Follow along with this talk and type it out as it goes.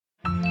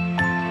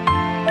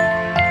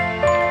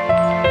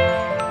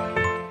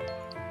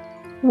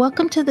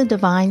Welcome to the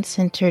Divine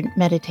Centered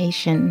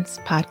Meditations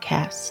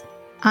podcast.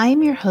 I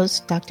am your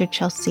host, Dr.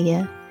 Chelsea,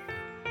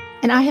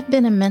 and I have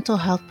been a mental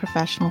health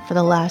professional for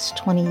the last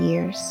 20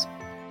 years.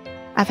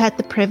 I've had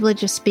the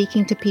privilege of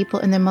speaking to people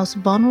in their most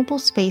vulnerable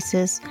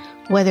spaces,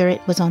 whether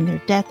it was on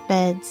their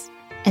deathbeds,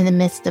 in the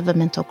midst of a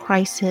mental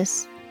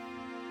crisis,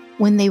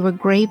 when they were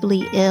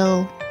gravely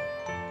ill,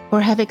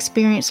 or have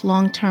experienced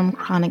long-term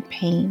chronic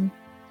pain.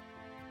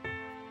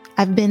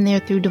 I've been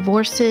there through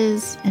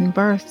divorces and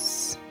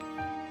births,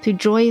 through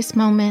joyous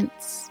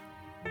moments,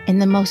 and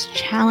the most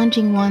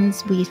challenging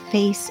ones we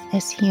face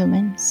as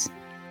humans.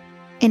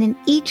 And in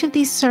each of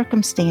these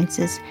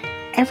circumstances,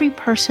 every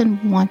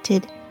person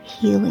wanted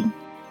healing.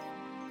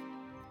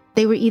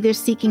 They were either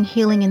seeking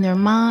healing in their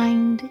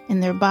mind, in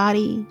their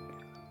body,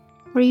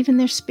 or even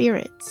their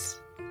spirits.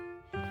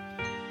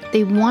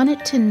 They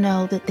wanted to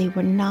know that they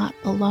were not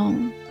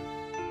alone,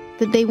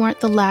 that they weren't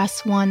the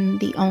last one,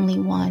 the only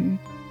one.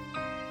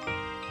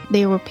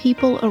 There were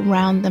people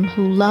around them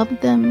who loved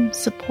them,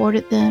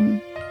 supported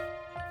them.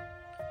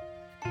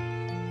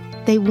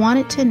 They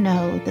wanted to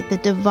know that the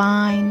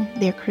divine,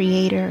 their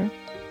creator,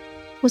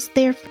 was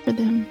there for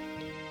them,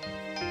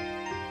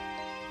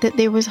 that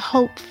there was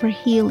hope for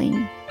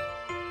healing.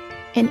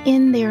 And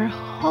in their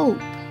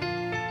hope,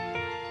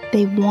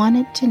 they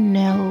wanted to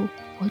know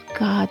what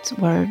God's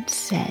word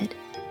said.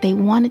 They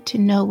wanted to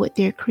know what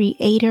their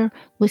creator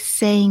was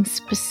saying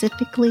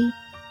specifically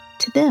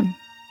to them.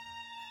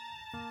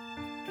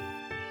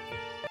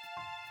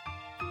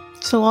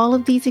 So all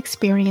of these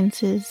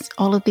experiences,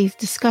 all of these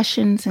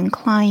discussions and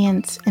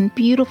clients and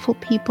beautiful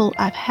people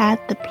I've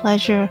had the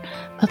pleasure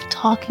of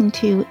talking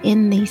to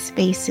in these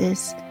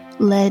spaces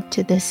led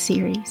to this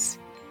series.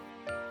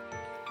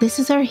 This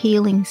is our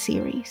healing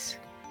series.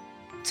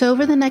 So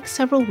over the next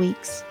several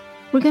weeks,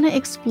 we're going to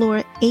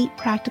explore 8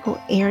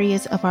 practical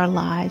areas of our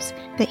lives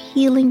that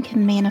healing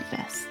can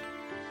manifest.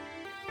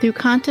 Through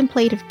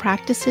contemplative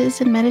practices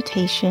and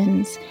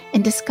meditations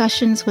and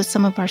discussions with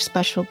some of our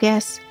special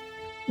guests,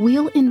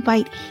 we'll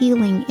invite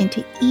healing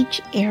into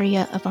each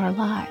area of our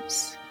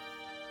lives.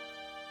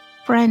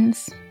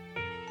 Friends,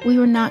 we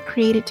were not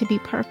created to be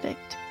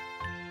perfect.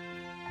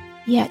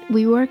 Yet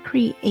we were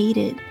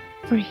created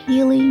for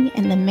healing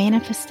and the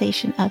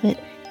manifestation of it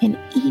in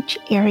each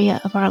area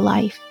of our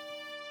life.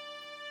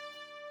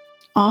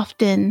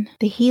 Often,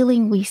 the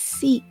healing we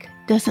seek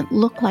doesn't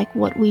look like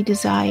what we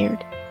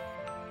desired.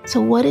 So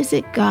what is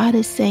it God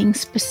is saying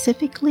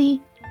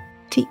specifically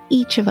to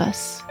each of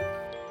us?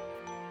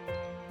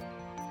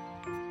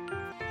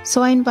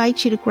 So I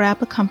invite you to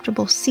grab a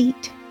comfortable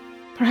seat,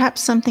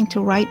 perhaps something to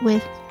write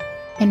with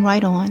and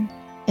write on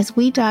as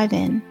we dive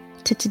in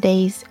to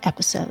today's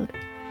episode.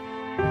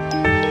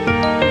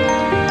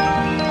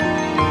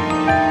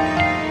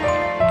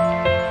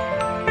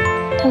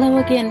 Hello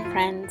again,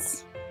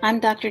 friends.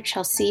 I'm Dr.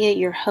 Chelsea,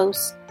 your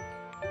host.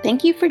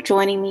 Thank you for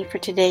joining me for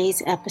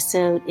today's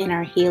episode in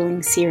our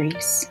healing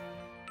series.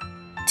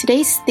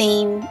 Today's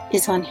theme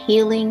is on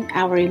healing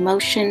our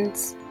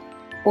emotions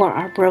or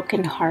our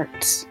broken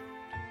hearts.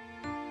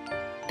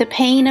 The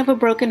pain of a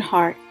broken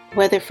heart,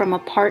 whether from a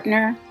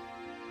partner,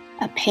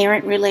 a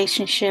parent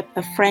relationship,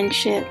 a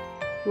friendship,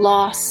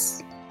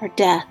 loss, or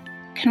death,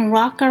 can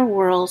rock our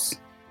worlds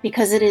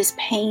because it is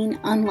pain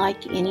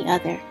unlike any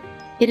other.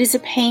 It is a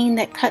pain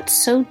that cuts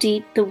so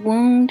deep the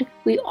wound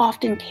we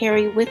often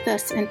carry with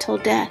us until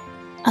death,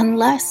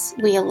 unless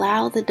we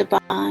allow the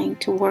divine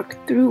to work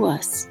through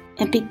us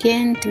and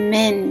begin to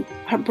mend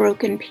our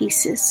broken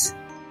pieces.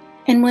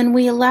 And when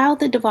we allow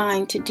the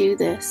divine to do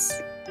this,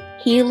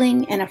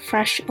 healing and a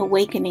fresh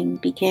awakening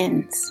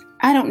begins.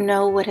 I don't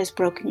know what has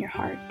broken your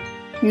heart,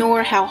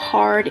 nor how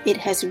hard it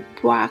has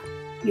rocked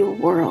your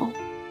world.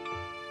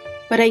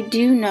 But I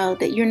do know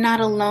that you're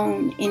not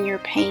alone in your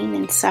pain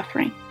and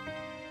suffering.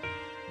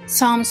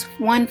 Psalms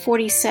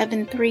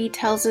 147:3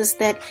 tells us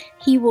that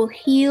He will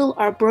heal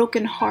our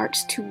broken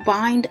hearts to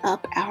bind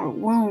up our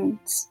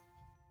wounds.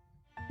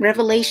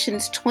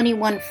 Revelations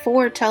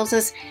 21:4 tells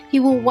us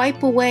He will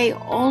wipe away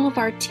all of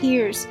our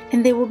tears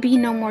and there will be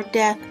no more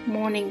death,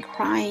 mourning,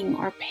 crying,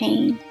 or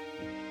pain.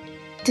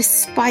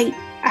 Despite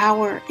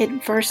our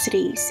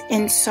adversities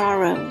and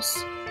sorrows,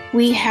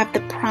 we have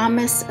the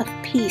promise of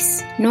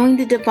peace, knowing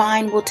the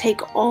divine will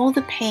take all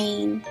the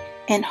pain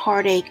and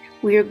heartache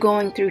we are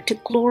going through to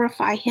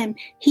glorify Him.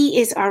 He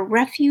is our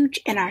refuge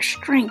and our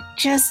strength,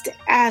 just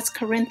as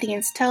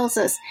Corinthians tells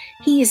us.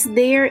 He is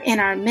there in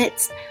our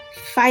midst,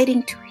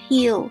 fighting to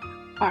heal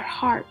our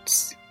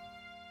hearts.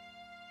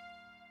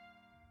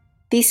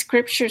 These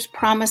scriptures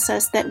promise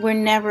us that we're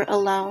never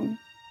alone,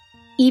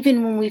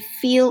 even when we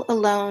feel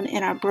alone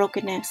in our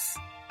brokenness.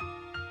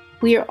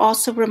 We are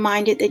also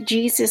reminded that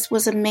Jesus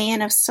was a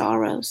man of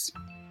sorrows,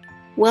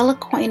 well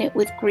acquainted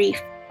with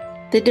grief.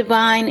 The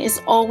divine is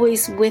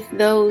always with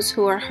those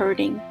who are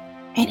hurting,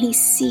 and He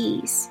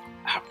sees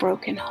our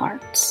broken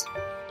hearts.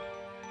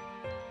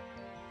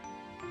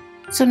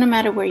 So no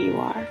matter where you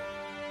are,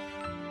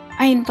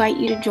 I invite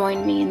you to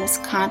join me in this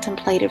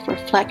contemplative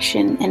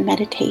reflection and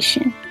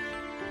meditation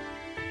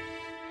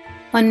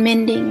on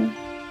mending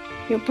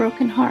your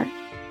broken heart.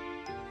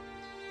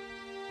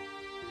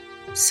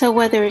 So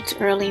whether it's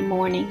early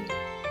morning,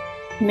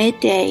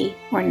 midday,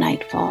 or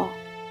nightfall,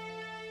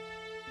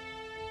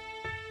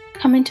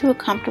 come into a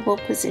comfortable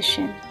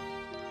position,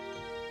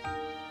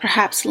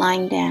 perhaps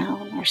lying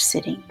down or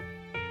sitting.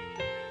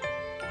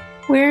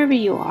 Wherever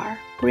you are,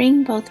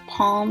 bring both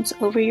palms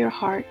over your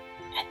heart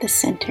at the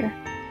center,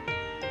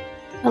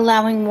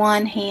 allowing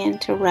one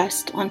hand to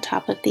rest on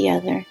top of the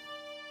other,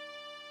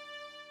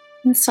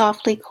 and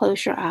softly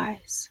close your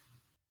eyes.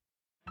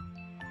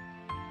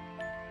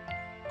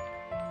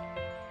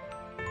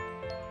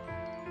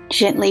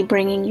 Gently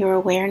bringing your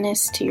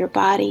awareness to your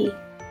body,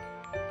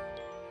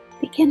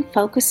 begin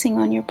focusing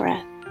on your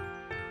breath.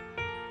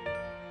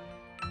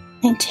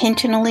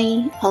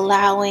 Intentionally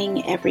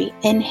allowing every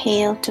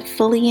inhale to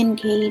fully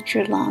engage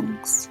your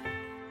lungs.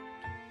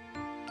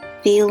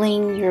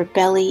 Feeling your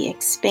belly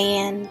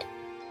expand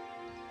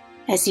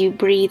as you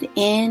breathe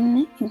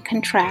in and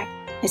contract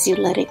as you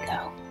let it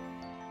go.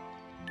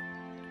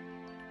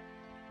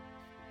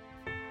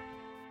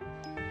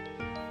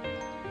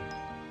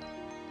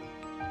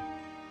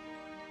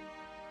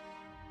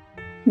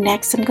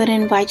 Next, I'm going to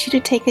invite you to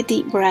take a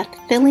deep breath,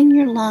 filling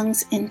your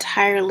lungs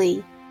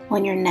entirely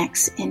on your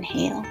next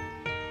inhale.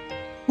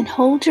 And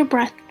hold your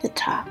breath at the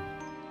top.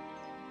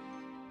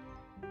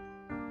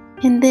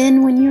 And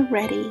then when you're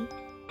ready,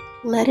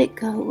 let it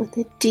go with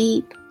a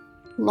deep,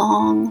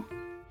 long,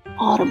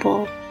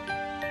 audible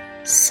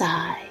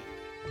sigh.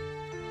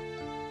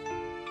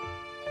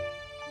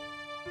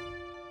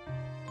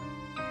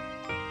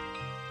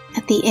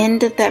 At the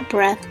end of that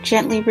breath,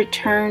 gently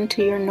return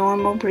to your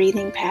normal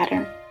breathing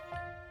pattern.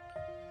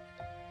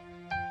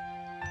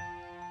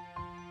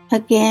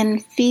 Again,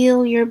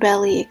 feel your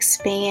belly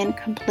expand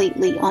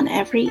completely on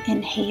every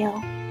inhale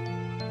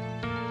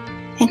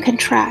and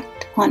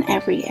contract on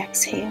every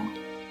exhale.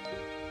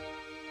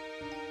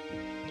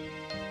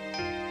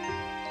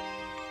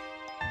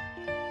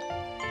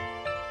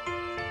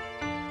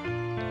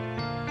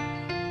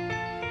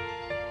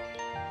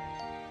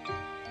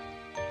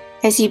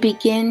 As you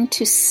begin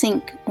to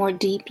sink more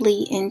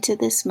deeply into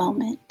this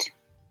moment,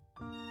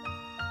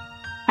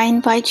 I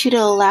invite you to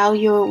allow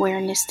your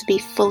awareness to be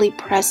fully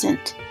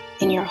present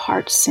in your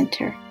heart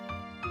center,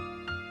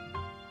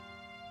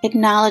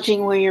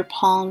 acknowledging where your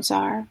palms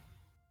are.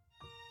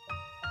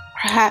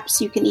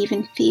 Perhaps you can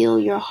even feel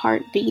your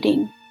heart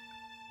beating.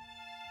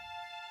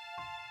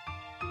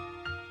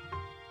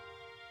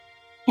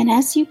 And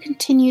as you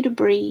continue to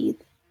breathe,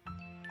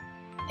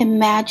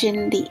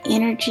 imagine the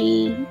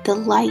energy, the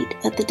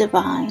light of the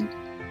divine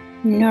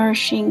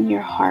nourishing your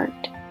heart.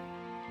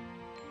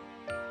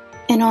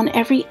 And on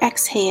every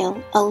exhale,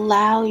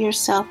 allow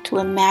yourself to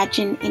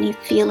imagine any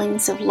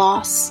feelings of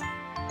loss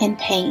and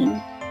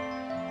pain,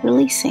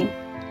 releasing.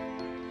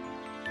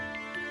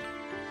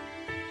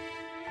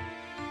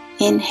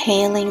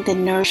 Inhaling the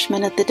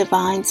nourishment of the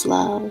divine's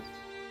love,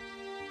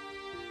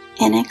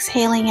 and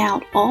exhaling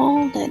out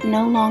all that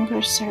no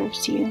longer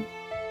serves you.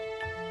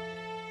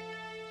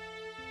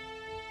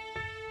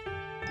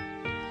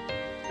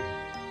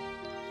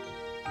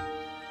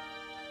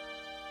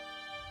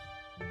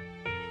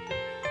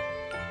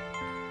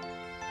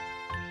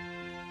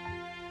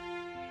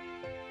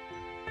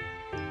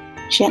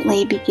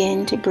 Gently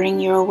begin to bring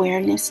your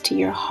awareness to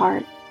your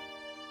heart.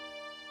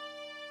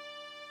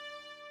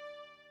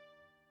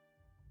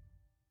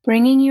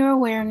 Bringing your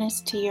awareness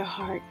to your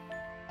heart,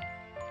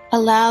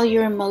 allow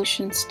your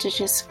emotions to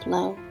just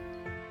flow,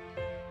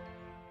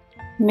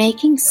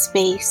 making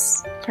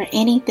space for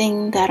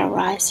anything that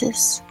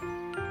arises,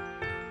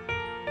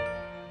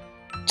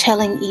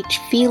 telling each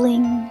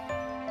feeling,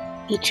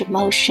 each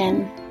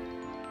emotion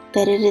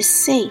that it is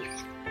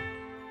safe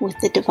with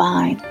the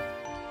divine.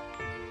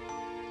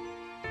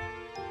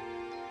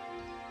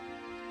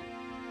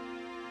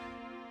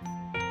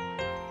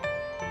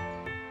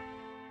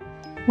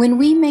 When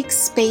we make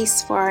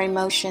space for our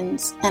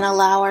emotions and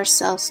allow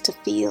ourselves to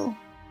feel,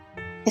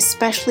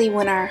 especially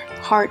when our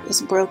heart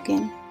is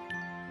broken,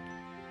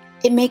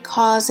 it may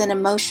cause an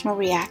emotional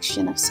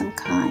reaction of some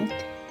kind.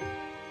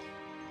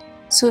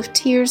 So if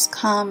tears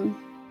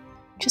come,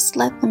 just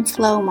let them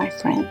flow, my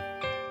friend.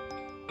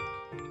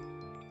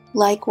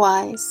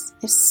 Likewise,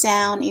 if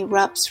sound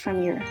erupts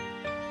from your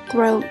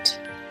throat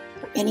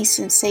or any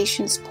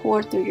sensations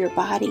pour through your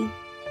body,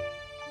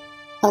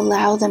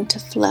 allow them to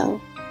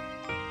flow.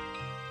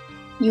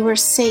 You are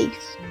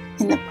safe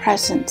in the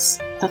presence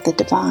of the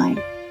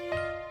divine.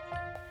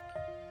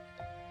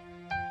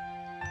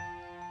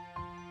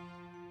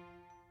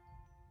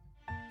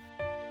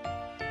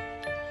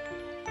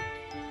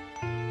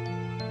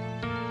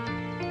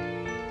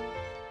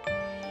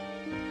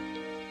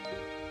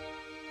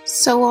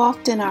 So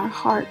often our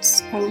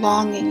hearts are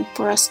longing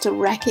for us to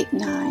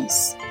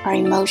recognize our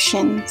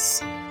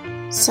emotions.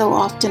 So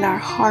often our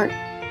heart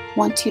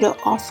wants you to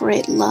offer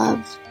it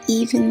love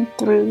even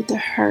through the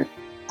hurt.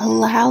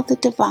 Allow the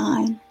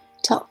divine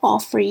to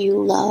offer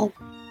you love.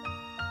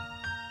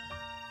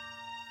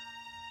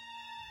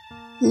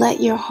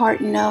 Let your heart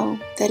know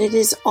that it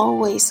is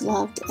always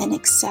loved and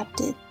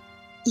accepted,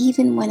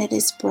 even when it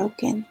is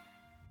broken.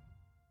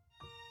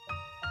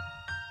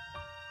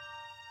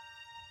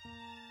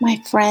 My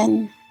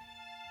friend,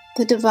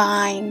 the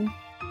divine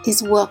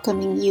is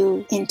welcoming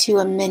you into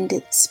a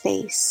mended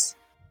space,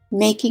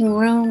 making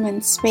room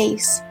and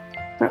space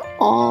for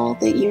all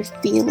that you're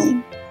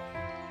feeling.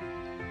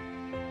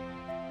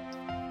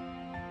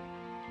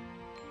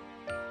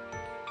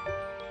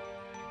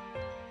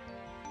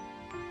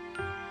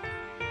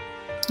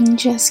 And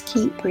just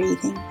keep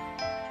breathing.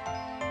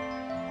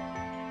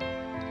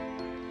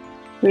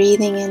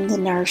 Breathing in the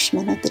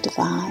nourishment of the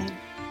divine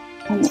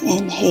on the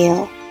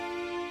inhale.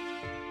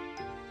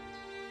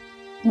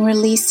 And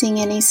releasing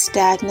any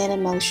stagnant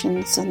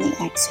emotions on the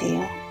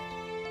exhale.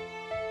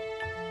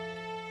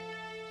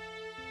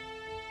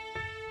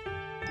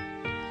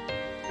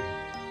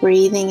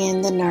 Breathing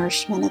in the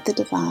nourishment of the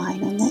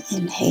divine on the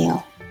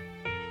inhale.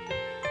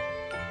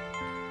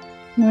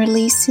 And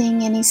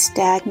releasing any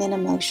stagnant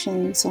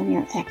emotions on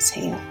your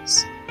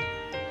exhales.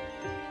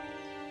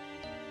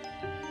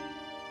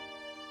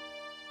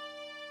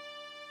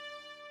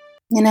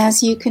 And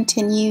as you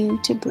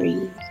continue to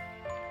breathe,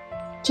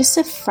 just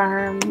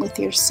affirm with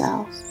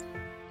yourself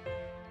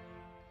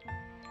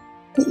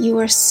that you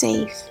are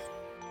safe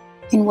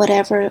in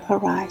whatever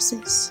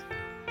arises,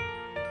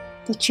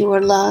 that you are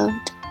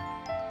loved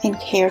and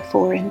cared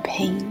for in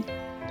pain.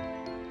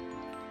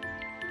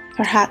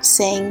 Perhaps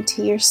saying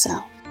to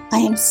yourself, I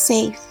am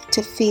safe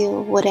to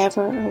feel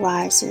whatever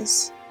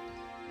arises.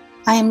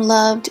 I am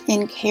loved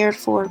and cared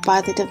for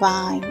by the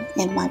divine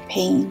in my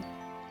pain.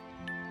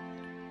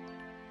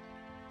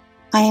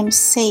 I am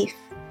safe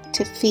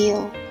to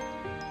feel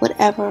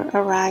whatever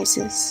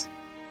arises.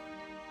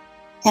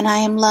 And I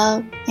am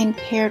loved and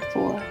cared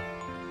for,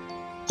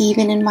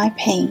 even in my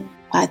pain,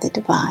 by the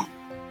divine.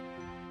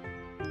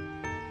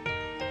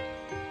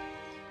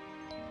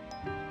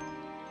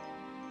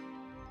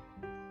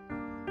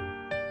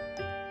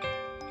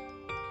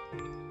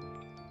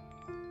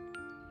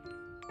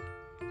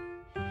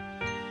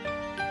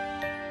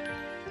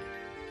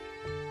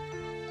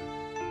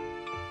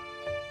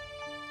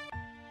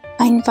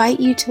 I invite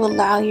you to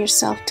allow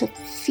yourself to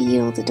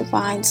feel the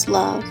divine's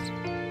love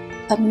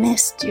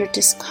amidst your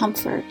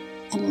discomfort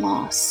and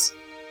loss.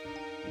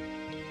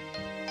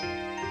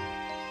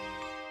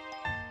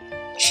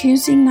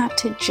 Choosing not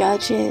to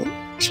judge it,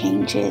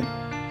 change it,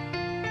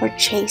 or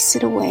chase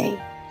it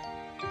away.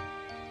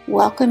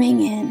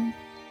 Welcoming in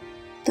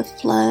the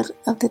flood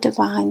of the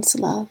divine's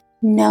love,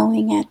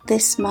 knowing at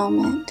this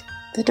moment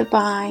the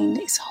divine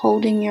is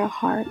holding your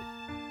heart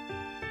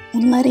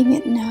and letting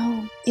it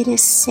know it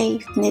is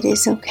safe and it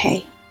is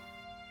okay.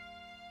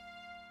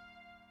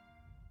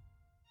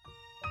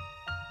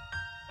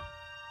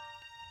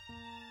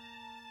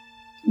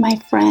 My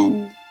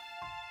friend,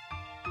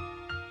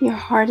 your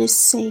heart is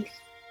safe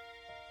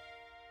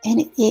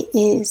and it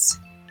is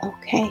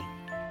okay.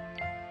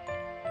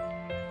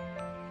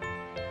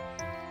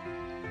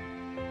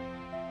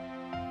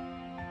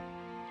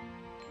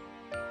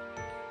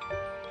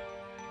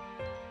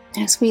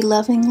 As we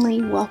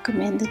lovingly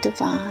welcome in the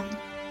divine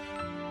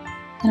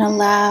and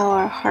allow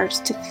our hearts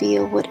to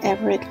feel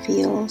whatever it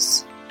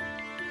feels,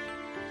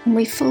 and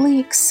we fully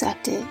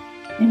accept it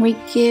and we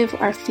give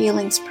our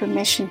feelings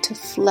permission to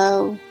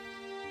flow,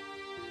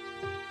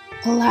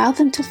 allow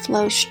them to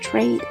flow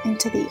straight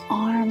into the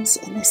arms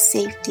and the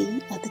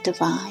safety of the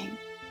divine.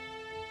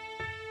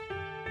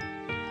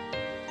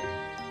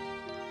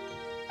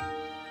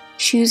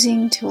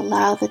 Choosing to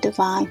allow the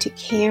divine to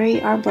carry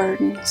our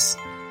burdens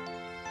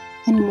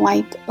and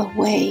wipe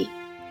away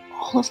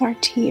all of our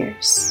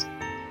tears.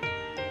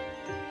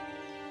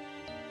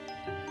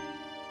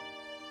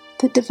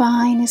 The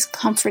divine is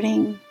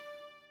comforting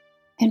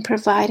and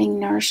providing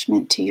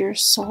nourishment to your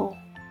soul.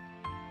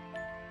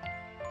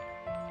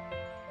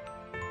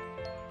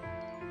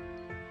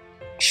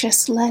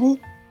 Just let it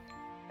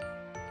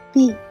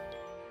be.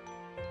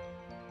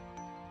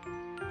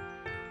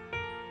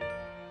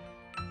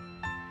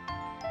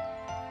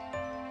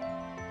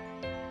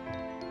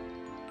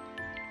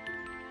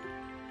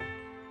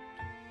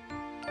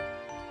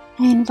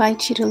 I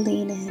invite you to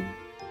lean in.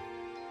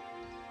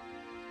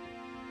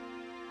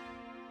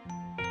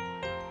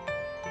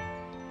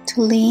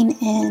 To lean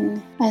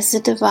in as the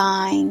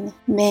divine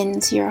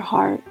mends your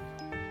heart.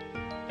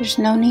 There's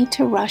no need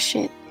to rush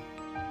it.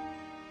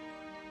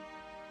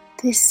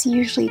 This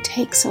usually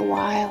takes a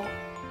while.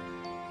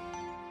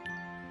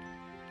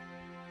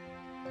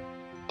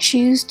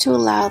 Choose to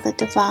allow the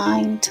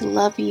divine to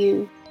love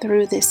you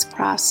through this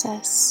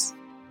process,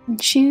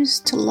 and choose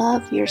to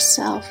love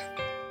yourself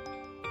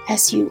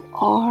as you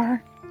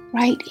are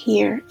right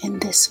here in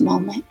this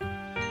moment.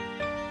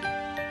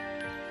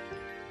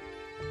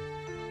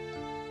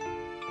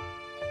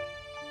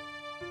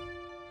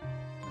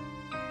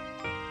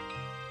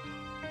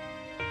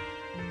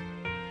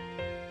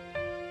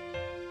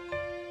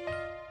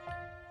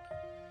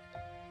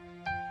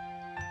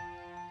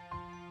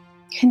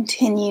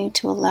 Continue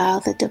to allow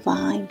the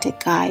divine to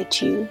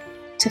guide you,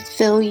 to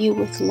fill you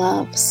with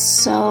love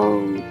so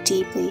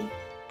deeply,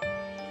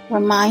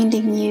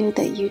 reminding you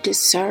that you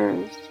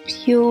deserve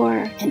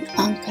pure and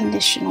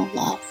unconditional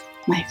love,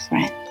 my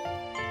friend.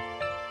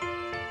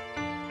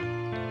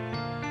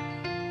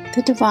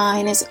 The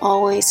divine is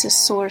always a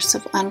source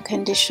of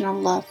unconditional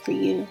love for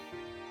you,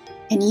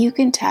 and you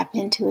can tap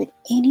into it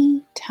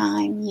any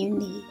time you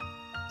need.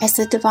 As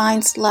the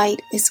divine's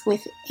light is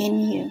within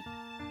you,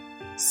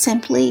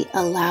 simply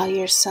allow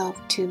yourself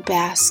to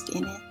bask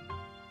in it,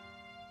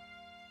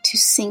 to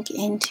sink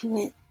into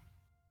it,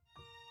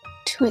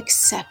 to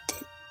accept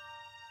it,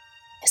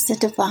 as the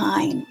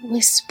divine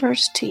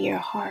whispers to your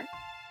heart,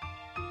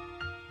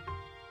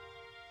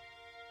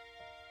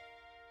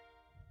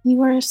 you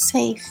are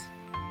safe,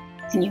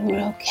 and you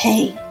are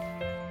okay,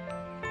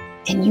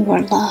 and you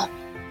are loved.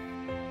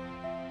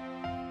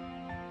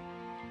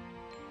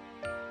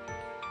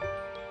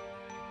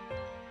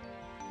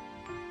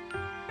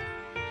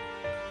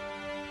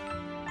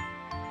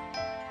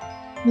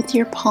 With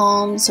your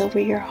palms over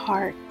your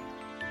heart,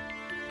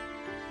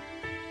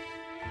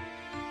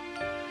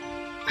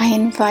 I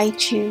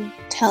invite you to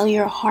tell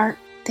your heart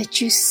that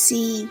you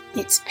see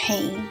its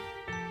pain.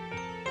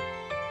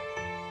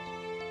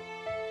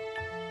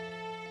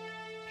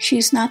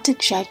 Choose not to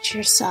judge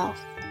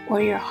yourself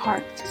or your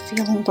heart for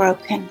feeling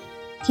broken.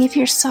 Give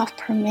yourself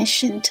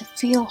permission to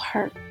feel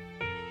hurt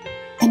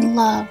and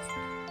love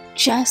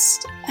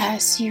just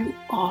as you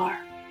are.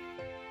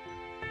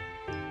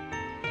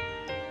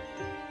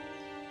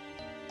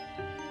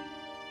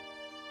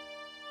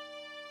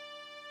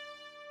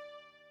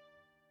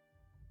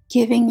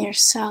 Giving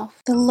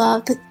yourself the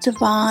love that the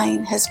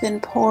divine has been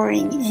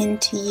pouring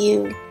into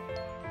you,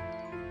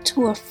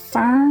 to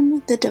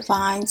affirm the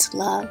divine's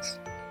love.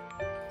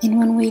 And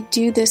when we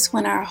do this,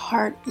 when our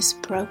heart is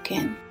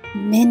broken,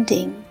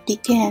 mending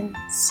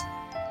begins.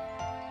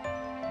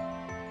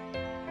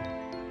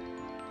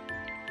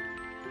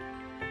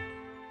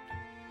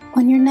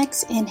 On your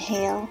next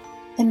inhale,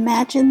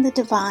 imagine the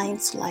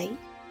divine's light.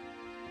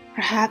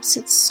 Perhaps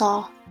it's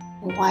soft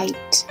and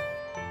white,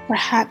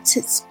 perhaps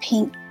it's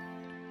pink.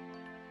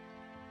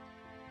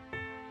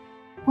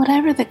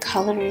 Whatever the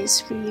color is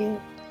for you,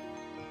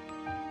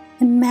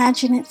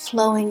 imagine it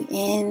flowing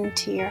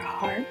into your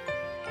heart.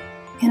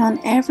 And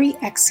on every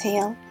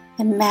exhale,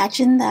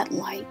 imagine that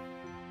light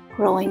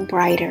growing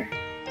brighter,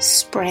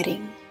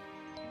 spreading.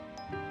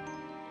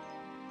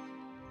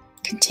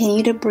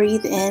 Continue to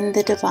breathe in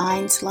the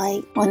divine's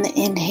light on the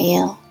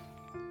inhale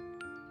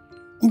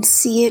and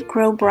see it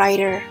grow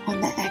brighter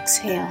on the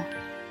exhale.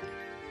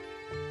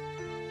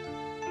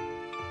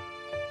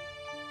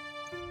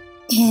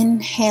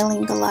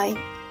 Inhaling the light.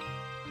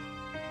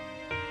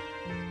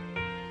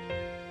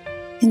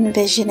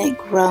 Envision it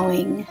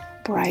growing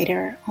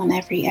brighter on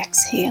every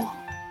exhale.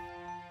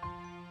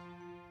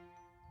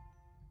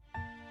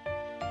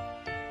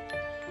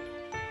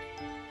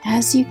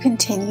 As you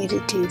continue to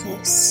do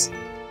this,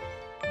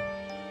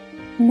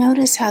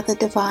 notice how the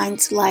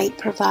divine's light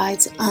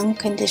provides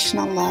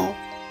unconditional love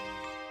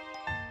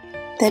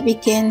that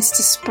begins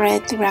to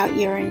spread throughout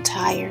your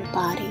entire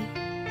body.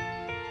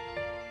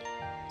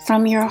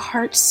 From your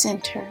heart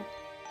center,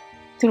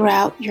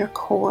 throughout your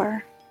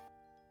core,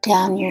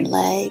 down your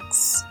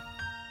legs,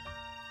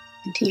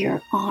 into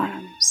your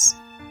arms,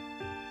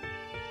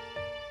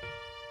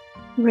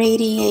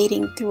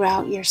 radiating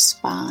throughout your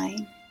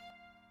spine,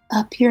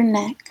 up your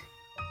neck,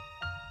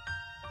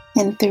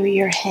 and through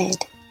your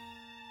head.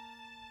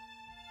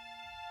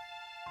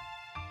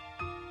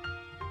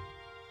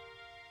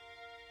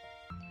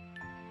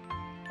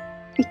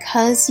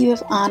 Because you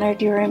have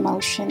honored your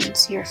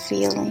emotions, your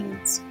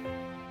feelings,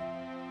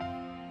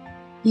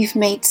 you've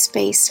made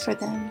space for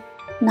them,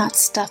 not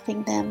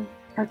stuffing them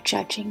or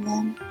judging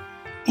them.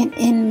 And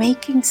in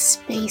making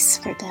space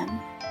for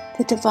them,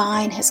 the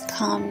divine has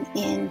come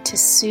in to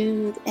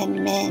soothe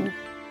and mend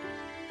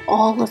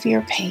all of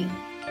your pain.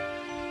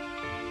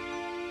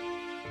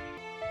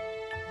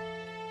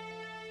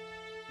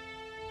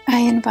 I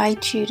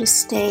invite you to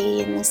stay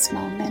in this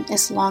moment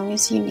as long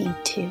as you need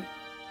to,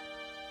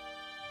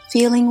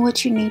 feeling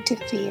what you need to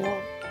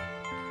feel.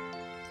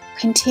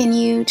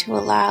 Continue to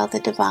allow the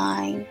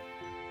divine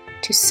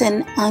to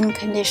send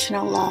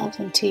unconditional love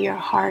into your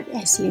heart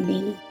as you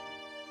need,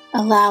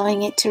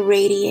 allowing it to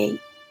radiate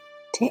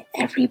to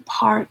every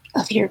part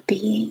of your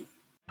being,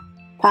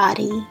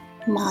 body,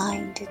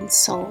 mind, and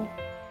soul.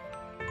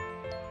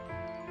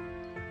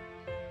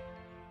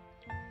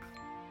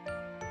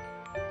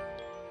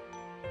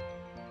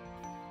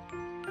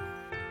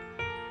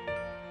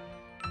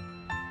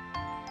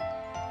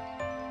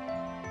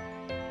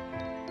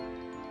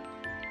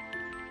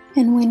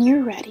 And when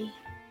you're ready,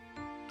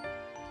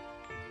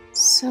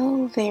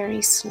 so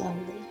very slowly,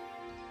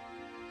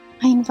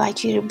 I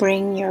invite you to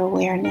bring your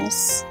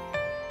awareness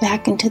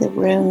back into the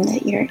room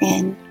that you're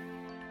in,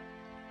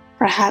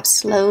 perhaps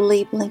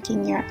slowly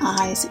blinking your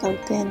eyes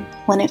open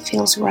when it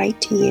feels right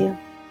to you,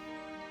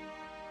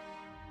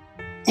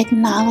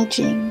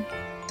 acknowledging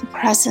the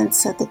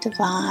presence of the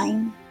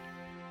divine,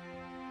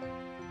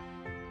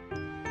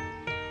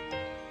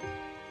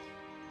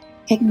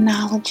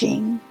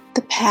 acknowledging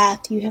the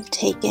path you have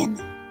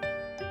taken,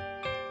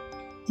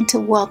 into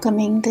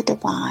welcoming the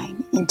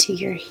divine into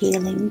your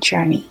healing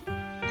journey.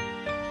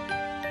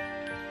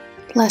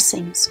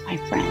 Blessings, my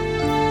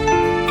friend.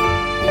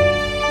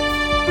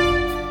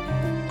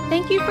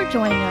 you for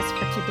joining us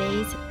for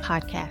today's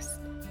podcast.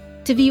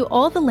 To view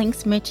all the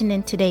links mentioned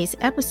in today's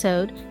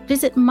episode,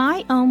 visit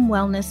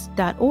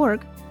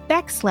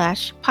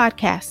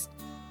myownwellness.org/podcast.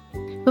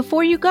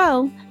 Before you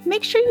go,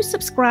 make sure you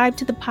subscribe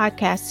to the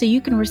podcast so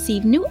you can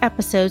receive new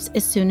episodes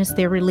as soon as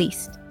they're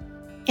released.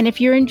 And if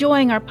you're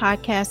enjoying our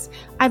podcast,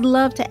 I'd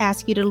love to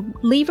ask you to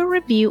leave a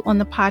review on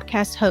the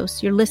podcast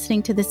host you're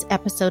listening to this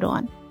episode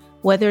on.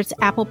 Whether it's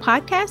Apple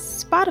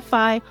Podcasts,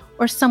 Spotify,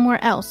 or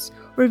somewhere else,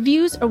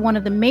 reviews are one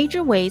of the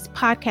major ways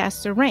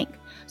podcasts are ranked.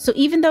 So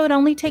even though it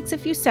only takes a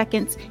few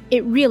seconds,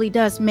 it really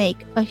does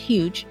make a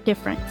huge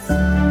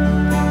difference.